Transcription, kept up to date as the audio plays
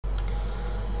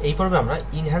এই পর্বে আমরা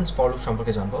ইনহ্যান্স ফর লুপ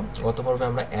সম্পর্কে জানবো। গত পর্বে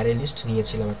আমরা অ্যারে লিস্ট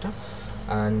নিয়েছিলাম একটা,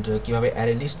 অ্যান্ড কীভাবে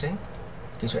অ্যারে লিস্টে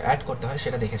কিছু অ্যাড করতে হয়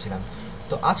সেটা দেখেছিলাম।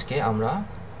 তো আজকে আমরা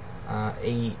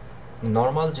এই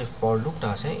নর্মাল যে ফর লুপটা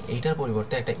আছে এইটার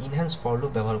পরিবর্তে একটা ইনহ্যান্স ফর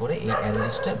লুপ ব্যবহার করে এই অ্যারে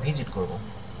লিস্টটা ভিজিট করব।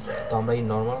 তো আমরা এই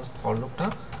নর্মাল ফর লুপটা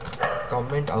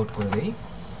কমেন্ট আউট করে দিই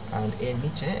অ্যান্ড এর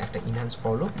নিচে একটা ইনহ্যান্স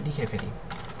ফর লুপ লিখে ফেলি।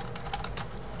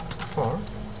 ফর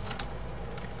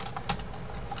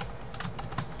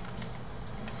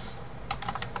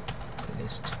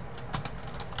লিস্ট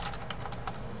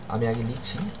আমি আগে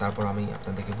লিখছি, তারপর আমি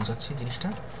আপনাদেরকে বোঝাচ্ছি জিনিসটা।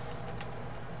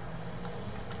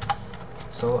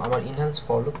 সো আমার ইনহ্যান্স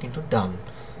ফর লুপ কিন্তু ডান।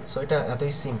 সো এটা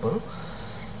এতই সিম্পল।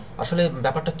 আসলে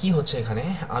ব্যাপারটা কি হচ্ছে এখানে,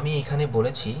 আমি এখানে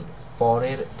বলেছি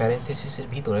ফরের প্যারেনথেসিসের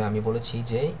ভিতরে আমি বলেছি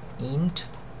যে ইন্ট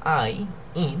আই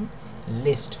ইন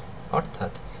লিস্ট,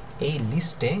 অর্থাৎ এই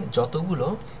লিস্টে যতগুলো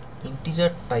ইন্টিজার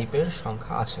টাইপের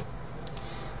সংখ্যা আছে।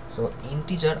 So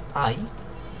integer I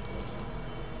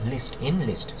list in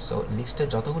list, so লিস্টে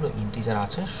যতগুলো ইন্টিজার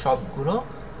আছে সবগুলো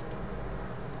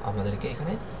আমাদেরকে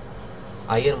এখানে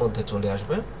আই এর মধ্যে চলে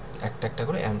আসবে একটা একটা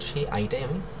করে, অ্যান্ড সেই আইটাই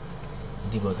আমি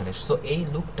দিব এখানে। সো এই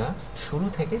লুপটা শুরু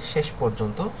থেকে শেষ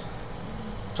পর্যন্ত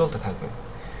চলতে থাকবে,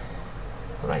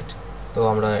 রাইট। তো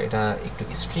আমরা এটা একটু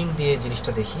স্ট্রিং দিয়ে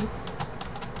জিনিসটা দেখি।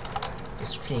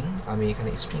 স্ট্রিং, আমি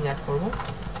এখানে স্ট্রিং অ্যাড করব।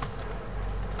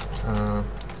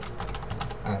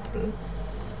 Apple,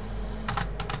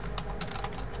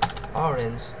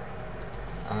 orange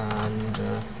and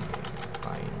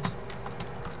pine,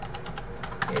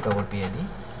 APPLE,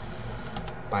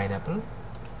 pineapple,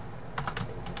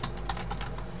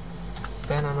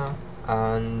 banana,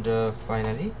 and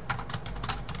finally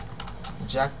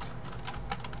jackfruit,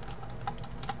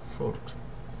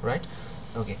 right?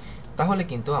 ওকে, তাহলে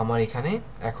কিন্তু আমার এখানে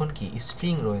এখন কি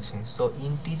স্ট্রিং রয়েছে। সো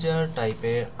ইন্টিজার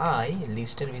টাইপের আই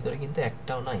লিস্টের ভিতরে কিন্তু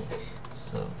একটাও নাই।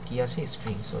 সো কি আছে?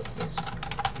 স্ট্রিং। সো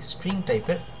স্ট্রিং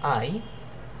টাইপের I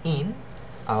in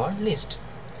our list.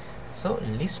 So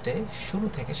লিস্টে শুরু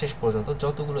থেকে শেষ পর্যন্ত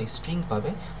যতগুলো স্ট্রিং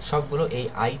পাবে সবগুলো এই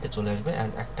আইতে চলে আসবে,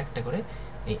 অ্যান্ড একটা একটা করে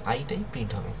এই আইটাই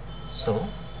প্রিন্ট হবে। সো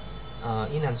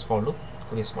ইনহ্যান্স ফর লুপ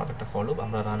খুবই স্মার্ট একটা ফর লুপ।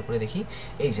 আমরা রান করে দেখি,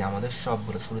 এই যে আমাদের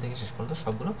সবগুলো শুরু থেকে শেষ পর্যন্ত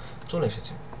সবগুলো চলে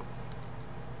এসেছে।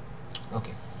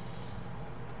 ওকে।